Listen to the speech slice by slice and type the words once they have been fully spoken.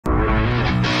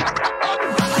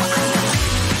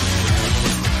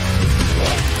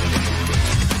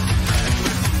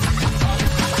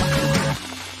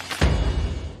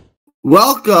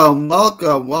Welcome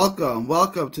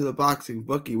to the Boxing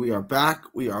Bookie. We are back.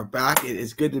 It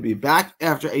is good to be back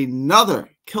after another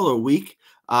killer week.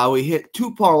 We hit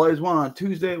two parlays, one on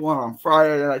Tuesday, one on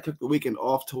Friday, and I took the weekend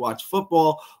off to watch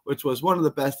football, which was one of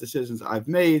the best decisions I've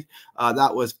made.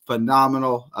 That was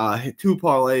phenomenal. Hit two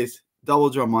parlays, double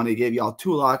draw money, gave y'all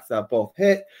two locks that both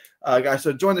hit. Guys,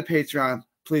 so join the Patreon.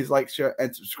 Please like, share,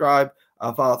 and subscribe.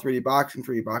 Follow 3D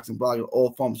Boxing blog, on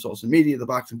all forms of social media. The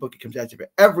Boxing Bookie comes at you for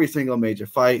every single major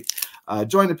fight.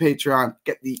 Join the Patreon.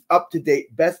 Get the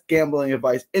up-to-date best gambling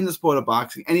advice in the sport of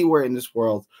boxing anywhere in this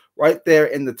world. Right there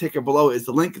in the ticker below is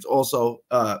the link. It's also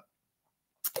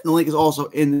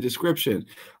in the description.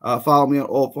 Follow me on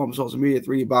all forms of social media.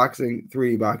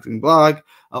 3D Boxing blog.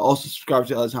 Also subscribe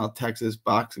to the other channel, Texas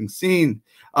Boxing Scene.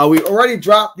 We already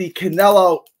dropped the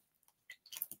Canelo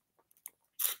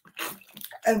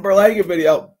and Berlanga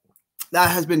video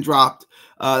that has been dropped.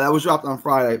 That was dropped on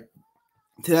Friday.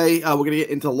 Today, we're going to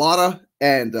get into Lara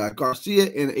and Garcia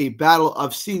in a battle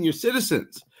of senior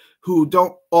citizens who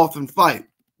don't often fight.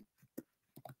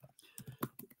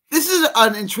 This is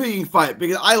an intriguing fight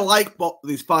because I like both of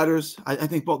these fighters. I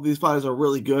think both of these fighters are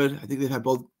really good. I think they've had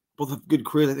both have good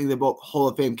careers. I think they're both Hall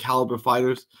of Fame caliber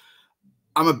fighters.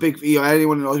 I'm a big,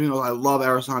 anyone who knows me knows I love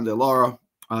Erislandy Lara.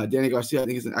 Danny Garcia, I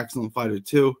think, is an excellent fighter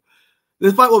too.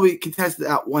 This fight will be contested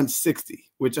at 160,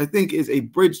 which I think is a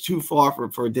bridge too far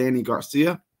for Danny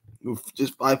Garcia, who's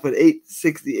just 5'8",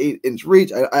 68-inch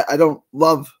reach. I don't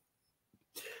love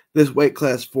this weight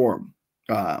class for him.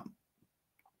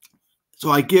 So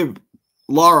I give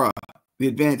Lara the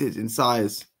advantage in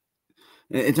size,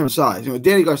 in terms of size.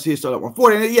 Danny Garcia started at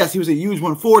 140, and yes, he was a huge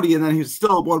 140, and then he was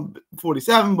still at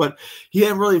 147, but he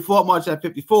hadn't really fought much at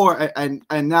 54,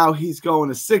 and now he's going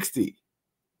to 60.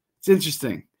 It's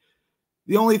interesting.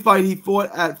 The only fight he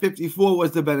fought at 54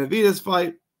 was the Benavidez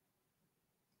fight,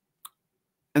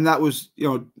 and that was,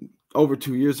 over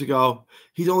 2 years ago.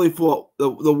 He's only fought the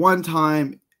one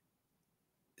time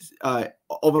over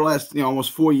the last,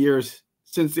 almost 4 years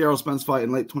since the Errol Spence fight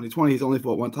in late 2020. He's only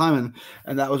fought one time,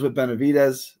 and that was with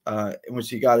Benavidez, in which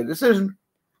he got a decision.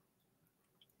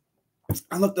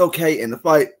 I looked okay in the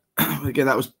fight. Again,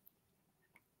 that was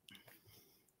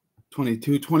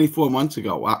 24 months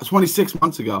ago. Wow, 26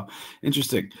 months ago.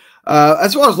 Interesting.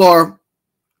 As far as Lara,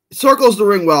 circles the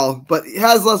ring well, but he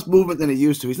has less movement than he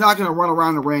used to. He's not going to run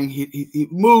around the ring. He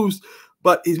moves,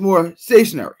 but he's more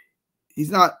stationary.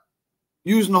 He's not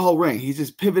using the whole ring. He's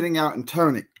just pivoting out and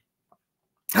turning.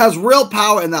 Has real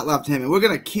power in that left hand, and we're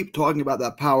going to keep talking about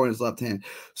that power in his left hand.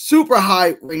 Super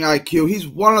high ring IQ. He's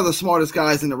one of the smartest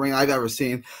guys in the ring I've ever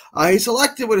seen. He's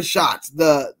selective with his shots.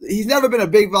 He's never been a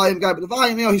big volume guy, but the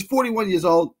volume, he's 41 years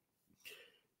old.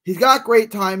 He's got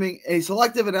great timing, and he's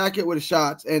selective and accurate with his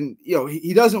shots, and,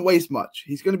 he doesn't waste much.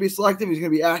 He's going to be selective, he's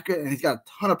going to be accurate, and he's got a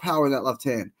ton of power in that left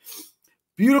hand.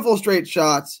 Beautiful straight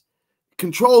shots.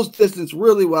 Controls distance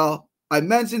really well. I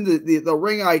mentioned the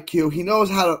ring IQ. He knows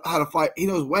how to fight. He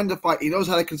knows when to fight. He knows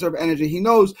how to conserve energy. He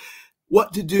knows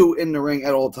what to do in the ring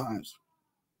at all times.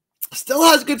 Still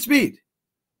has good speed.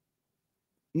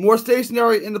 More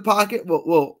stationary in the pocket.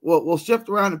 We'll shift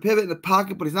around and pivot in the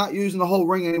pocket, but he's not using the whole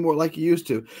ring anymore like he used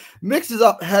to. Mixes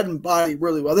up head and body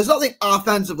really well. There's nothing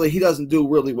offensively he doesn't do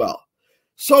really well.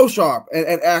 So sharp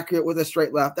and accurate with a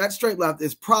straight left. That straight left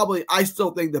is probably, I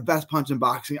still think, the best punch in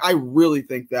boxing. I really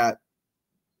think that.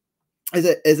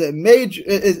 Is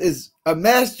a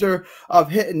master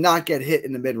of hit and not get hit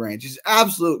in the mid range. He's an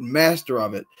absolute master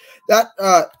of it.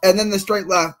 And then the straight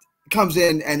left comes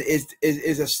in and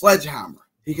is a sledgehammer.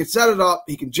 He can set it up.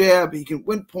 He can jab. He can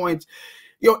win points.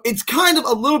 It's kind of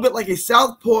a little bit like a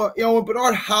southpaw. When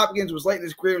Bernard Hopkins was late in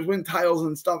his career, he was winning titles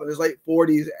and stuff in his late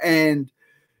 40s, and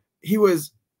he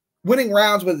was winning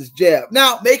rounds with his jab.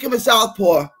 Now, make him a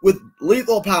southpaw with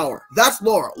lethal power. That's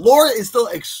Lara. Lara is still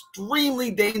extremely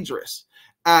dangerous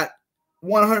at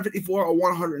 154 or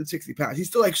 160 pounds. He's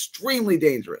still extremely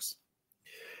dangerous.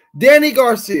 Danny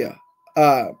Garcia,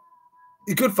 a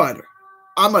good fighter.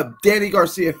 I'm a Danny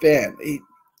Garcia fan. He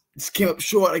just came up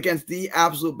short against the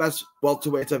absolute best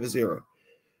welterweights of his era.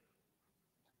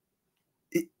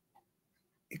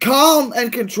 Calm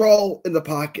and control in the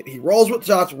pocket. He rolls with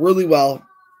shots really well.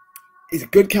 He's a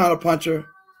good counterpuncher.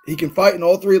 He can fight in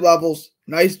all three levels.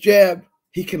 Nice jab.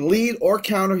 He can lead or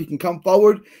counter. He can come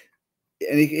forward,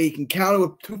 and he can counter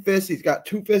with two fists. He's got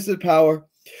two-fisted power.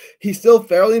 He's still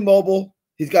fairly mobile.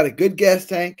 He's got a good gas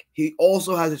tank. He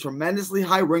also has a tremendously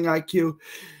high ring IQ.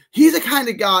 He's the kind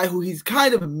of guy who he's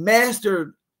kind of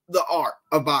mastered the art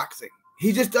of boxing.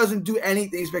 He just doesn't do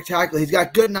anything spectacular. He's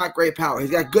got good, not great power. He's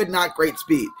got good, not great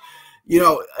speed.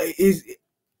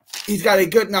 He's got a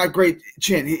good, not great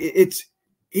chin.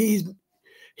 He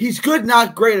he's good,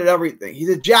 not great at everything. He's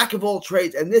a jack of all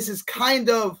trades, and this is kind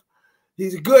of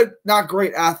he's a good, not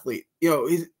great athlete. You know,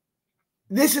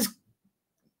 this is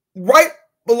right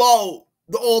below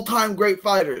the all-time great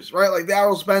fighters, right? Like the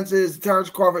Errol Spence's, Terrence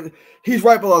Crawford. He's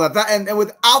right below that. And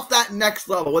without that next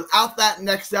level, without that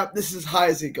next step, this is as high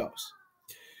as he goes.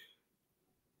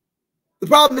 The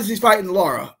problem is he's fighting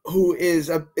Lara, who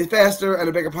is faster and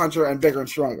a bigger puncher and bigger and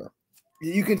stronger.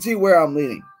 You can see where I'm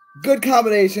leaning. Good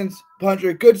combinations,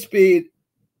 puncher, good speed.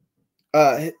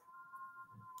 Does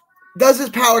his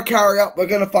power carry up? We're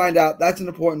going to find out. That's an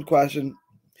important question.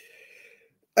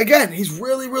 Again, he's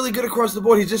really, really good across the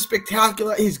board. He's just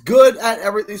spectacular. He's good at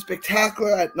everything,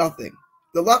 spectacular at nothing.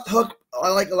 The left hook I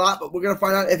like a lot, but we're going to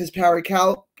find out if his power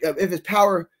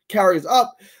carries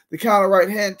up. The counter right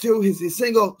hand too. His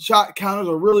single shot counters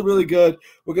are really, really good.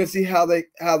 We're going to see how they.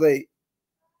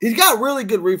 He's got really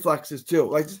good reflexes too.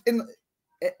 Like just in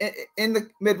the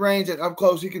mid range and up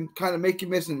close, he can kind of make you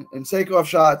miss and shake off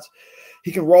shots.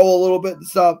 He can roll a little bit and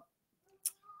stuff.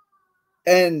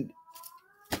 And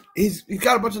he's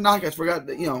got a bunch of knockouts. Forgot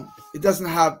that, you know, it doesn't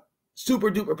have super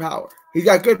duper power. He's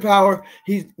got good power.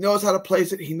 He knows how to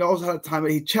place it. He knows how to time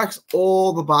it. He checks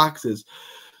all the boxes.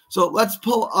 So let's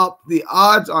pull up the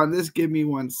odds on this. Give me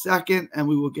 1 second, and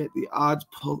we will get the odds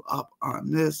pulled up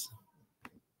on this.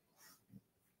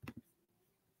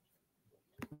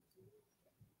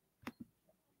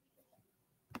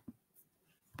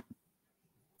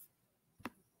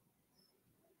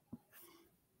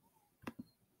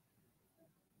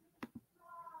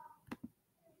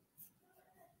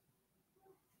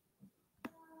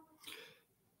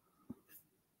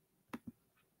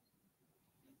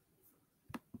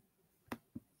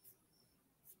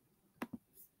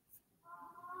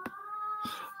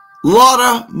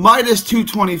 Lara minus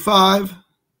 225.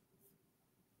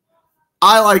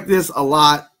 I like this a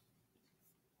lot.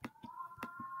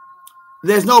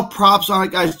 There's no props on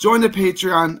it, guys. Join the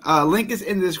Patreon. Link is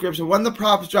in the description. When the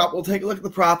props drop, we'll take a look at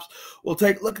the props. We'll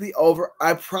take a look at the over.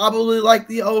 I probably like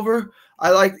the over.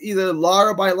 I like either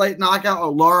Lara by late knockout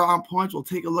or Lara on points. We'll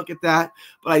take a look at that.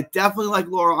 But I definitely like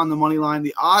Lara on the money line.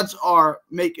 The odds are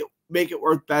make it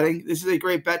worth betting. This is a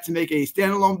great bet to make a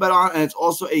standalone bet on, and it's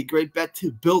also a great bet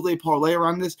to build a parlay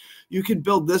around this. You can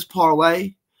build this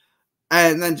parlay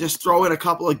and then just throw in a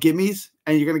couple of gimmies,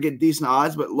 and you're going to get decent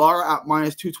odds. But Lara at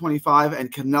minus 225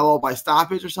 and Canelo by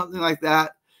stoppage or something like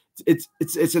that, it's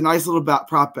a nice little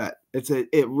prop bet.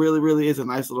 It really, really is a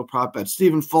nice little prop bet.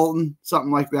 Stephen Fulton,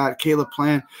 something like that. Caleb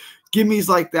Plant, gimmies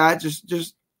like that.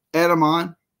 Just add them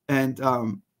on, and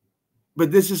but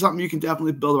this is something you can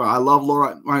definitely build around. I love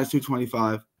Lara at minus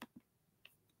 225.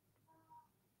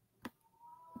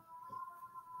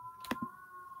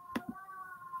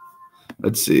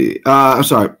 Let's see. I'm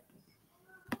sorry.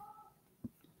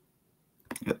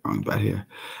 Get wrong bet here.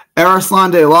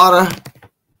 Erislandy Lara.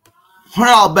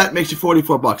 $100 bet makes you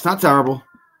 $44. Not terrible.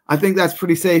 I think that's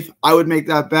pretty safe. I would make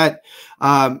that bet.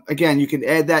 Again, you can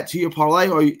add that to your parlay,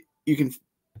 or you can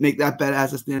make that bet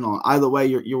as a standalone. Either way,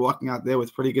 you're walking out there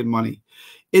with pretty good money.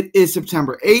 It is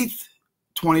September 8th,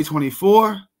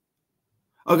 2024.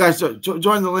 Oh, guys, so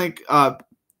join the link.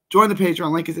 Join the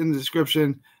Patreon. Link is in the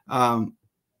description. We're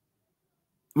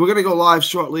going to go live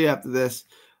shortly after this,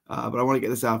 but I want to get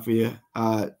this out for you.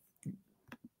 I'm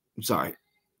sorry.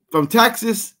 From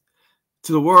Texas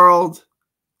to the world,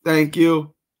 thank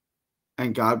you,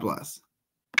 and God bless.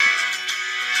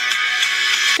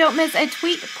 Don't miss a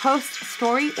tweet, post,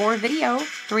 story, or video.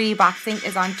 3D Boxing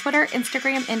is on Twitter,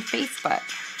 Instagram, and Facebook.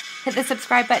 Hit the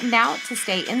subscribe button now to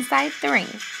stay inside the ring.